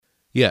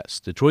Yes,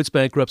 Detroit's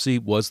bankruptcy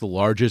was the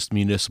largest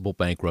municipal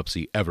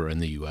bankruptcy ever in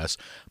the U.S.,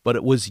 but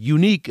it was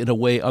unique in a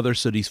way other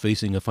cities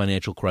facing a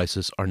financial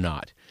crisis are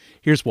not.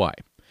 Here's why.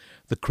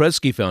 The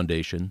Kresge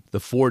Foundation, the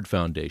Ford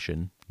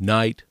Foundation,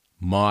 Knight,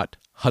 Mott,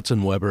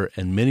 Hudson Weber,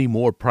 and many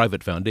more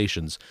private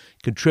foundations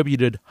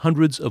contributed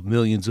hundreds of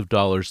millions of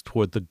dollars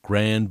toward the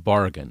grand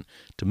bargain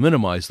to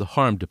minimize the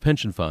harm to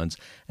pension funds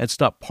and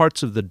stop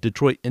parts of the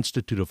Detroit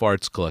Institute of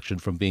Arts collection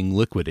from being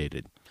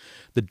liquidated.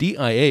 The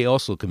DIA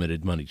also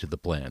committed money to the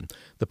plan.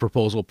 The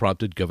proposal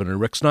prompted Governor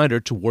Rick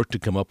Snyder to work to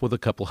come up with a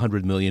couple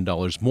 $100 million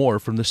more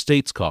from the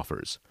state's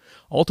coffers.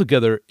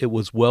 Altogether, it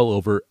was well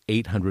over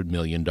 $800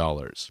 million.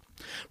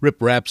 Rip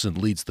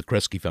Rapson leads the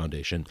Kresge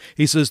Foundation.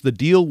 He says the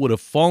deal would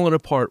have fallen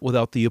apart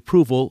without the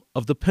approval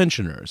of the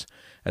pensioners.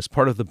 As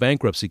part of the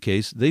bankruptcy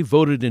case, they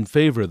voted in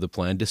favor of the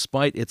plan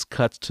despite its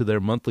cuts to their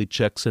monthly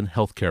checks and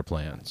health care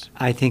plans.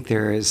 I think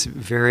there is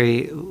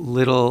very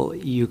little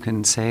you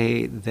can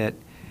say that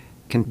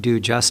can do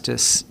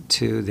justice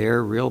to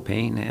their real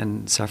pain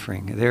and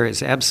suffering. There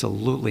is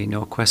absolutely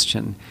no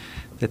question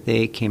that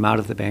they came out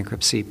of the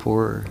bankruptcy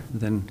poorer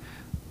than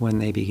when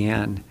they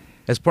began.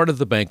 As part of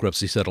the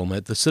bankruptcy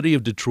settlement, the city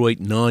of Detroit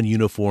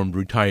non-uniformed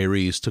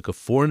retirees took a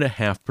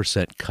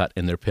 4.5% cut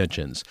in their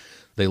pensions.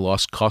 They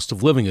lost cost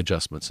of living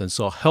adjustments and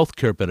saw health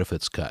care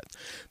benefits cut.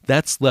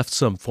 That's left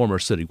some former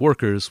city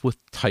workers with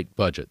tight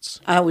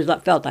budgets. I always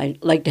felt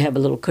I'd like to have a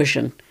little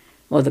cushion.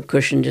 Well, the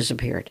cushion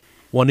disappeared.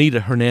 Juanita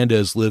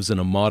Hernandez lives in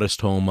a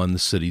modest home on the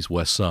city's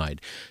west side.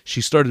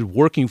 She started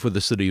working for the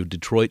city of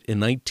Detroit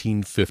in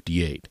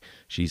 1958.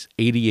 She's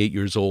 88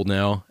 years old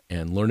now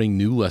and learning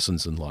new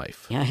lessons in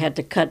life. I had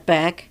to cut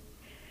back,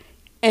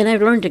 and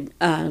I've learned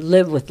to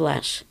live with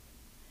less.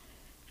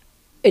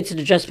 It's an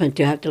adjustment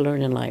you have to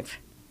learn in life.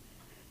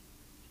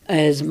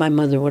 As my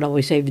mother would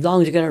always say, as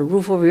long as you got a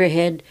roof over your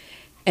head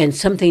and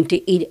something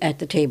to eat at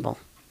the table,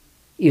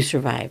 you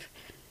survive.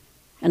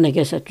 And I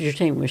guess that's what you're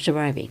saying, we're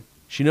surviving.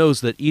 She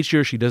knows that each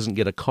year she doesn't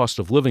get a cost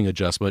of living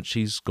adjustment,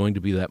 she's going to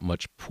be that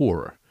much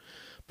poorer.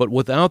 But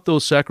without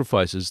those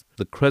sacrifices,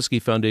 the Kresge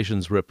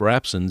Foundation's Rip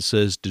Rapson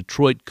says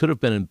Detroit could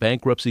have been in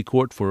bankruptcy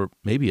court for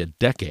maybe a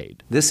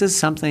decade. This is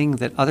something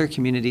that other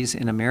communities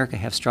in America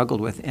have struggled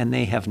with, and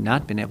they have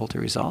not been able to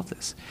resolve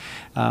this.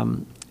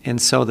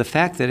 And so the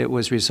fact that it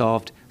was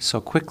resolved so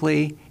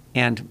quickly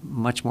and,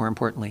 much more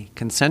importantly,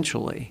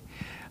 consensually,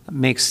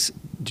 makes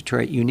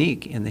Detroit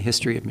unique in the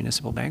history of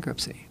municipal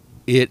bankruptcy.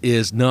 It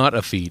is not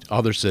a feat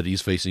other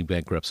cities facing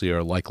bankruptcy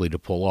are likely to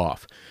pull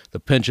off. The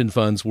pension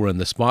funds were in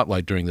the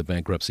spotlight during the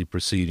bankruptcy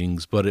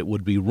proceedings, but it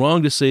would be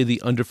wrong to say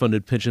the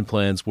underfunded pension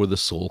plans were the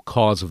sole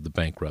cause of the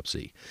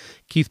bankruptcy.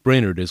 Keith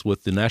Brainerd is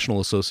with the National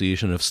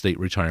Association of State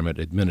Retirement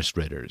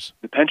Administrators.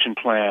 The pension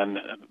plan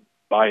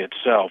by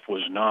itself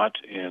was not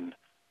in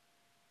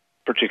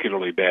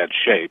particularly bad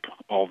shape,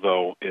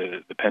 although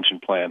the pension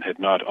plan had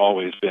not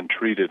always been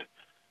treated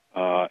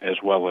as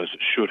well as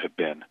it should have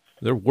been.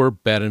 There were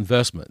bad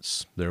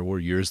investments. There were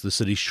years the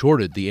city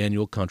shorted the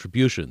annual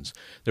contributions.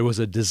 There was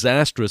a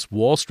disastrous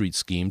Wall Street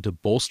scheme to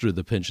bolster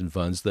the pension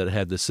funds that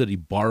had the city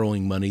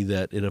borrowing money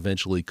that it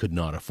eventually could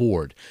not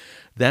afford.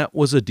 That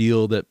was a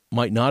deal that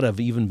might not have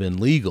even been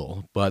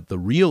legal, but the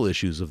real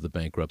issues of the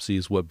bankruptcy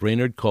is what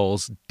Brainerd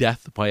calls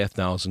death by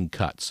 1,000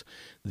 cuts,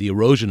 the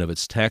erosion of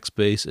its tax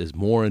base as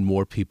more and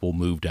more people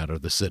moved out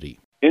of the city.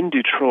 In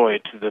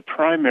Detroit, the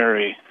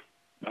primary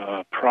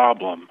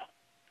problem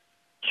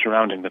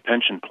surrounding the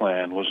pension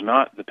plan was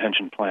not the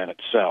pension plan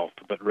itself,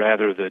 but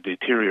rather the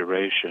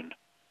deterioration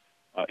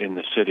in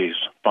the city's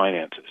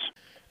finances.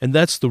 And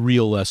that's the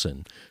real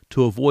lesson.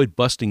 To avoid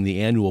busting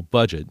the annual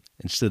budget,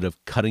 instead of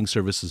cutting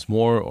services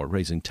more or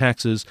raising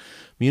taxes,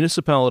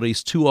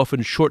 municipalities too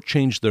often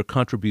shortchange their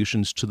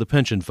contributions to the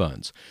pension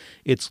funds.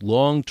 It's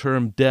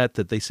long-term debt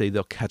that they say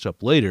they'll catch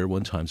up later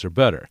when times are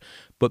better.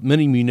 But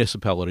many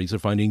municipalities are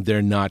finding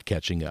they're not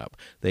catching up.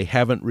 They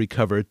haven't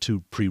recovered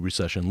to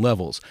pre-recession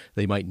levels.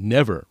 They might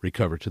never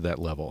recover to that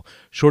level.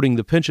 Shorting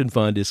the pension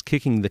fund is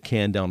kicking the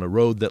can down a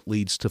road that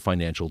leads to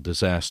financial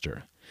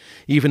disaster.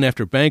 Even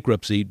after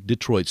bankruptcy,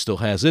 Detroit still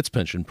has its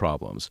pension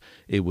problems.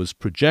 It was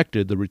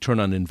projected the return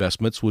on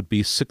investments would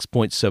be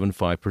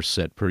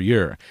 6.75% per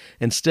year.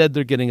 Instead,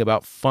 they're getting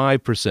about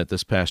 5%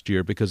 this past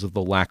year because of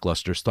the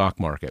lackluster stock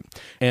market.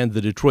 And the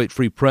Detroit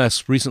Free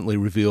Press recently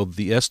revealed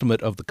the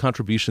estimate of the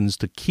contributions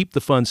to keep the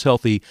funds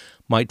healthy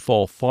might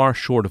fall far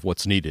short of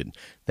what's needed.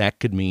 That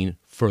could mean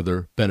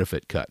further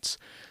benefit cuts.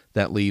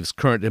 That leaves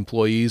current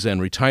employees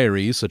and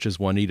retirees, such as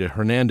Juanita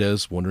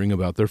Hernandez, wondering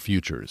about their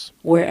futures.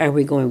 Where are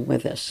we going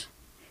with this?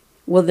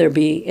 Will there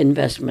be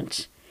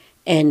investments?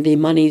 And the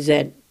monies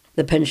that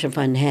the pension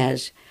fund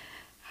has,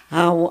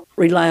 how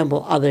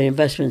reliable are the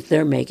investments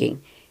they're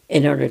making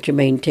in order to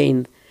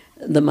maintain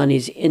the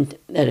monies in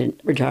that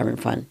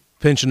retirement fund?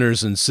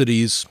 Pensioners in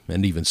cities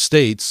and even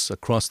states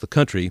across the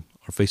country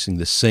are facing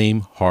the same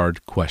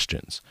hard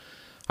questions.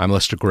 I'm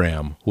Lester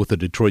Graham with the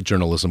Detroit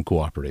Journalism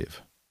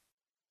Cooperative.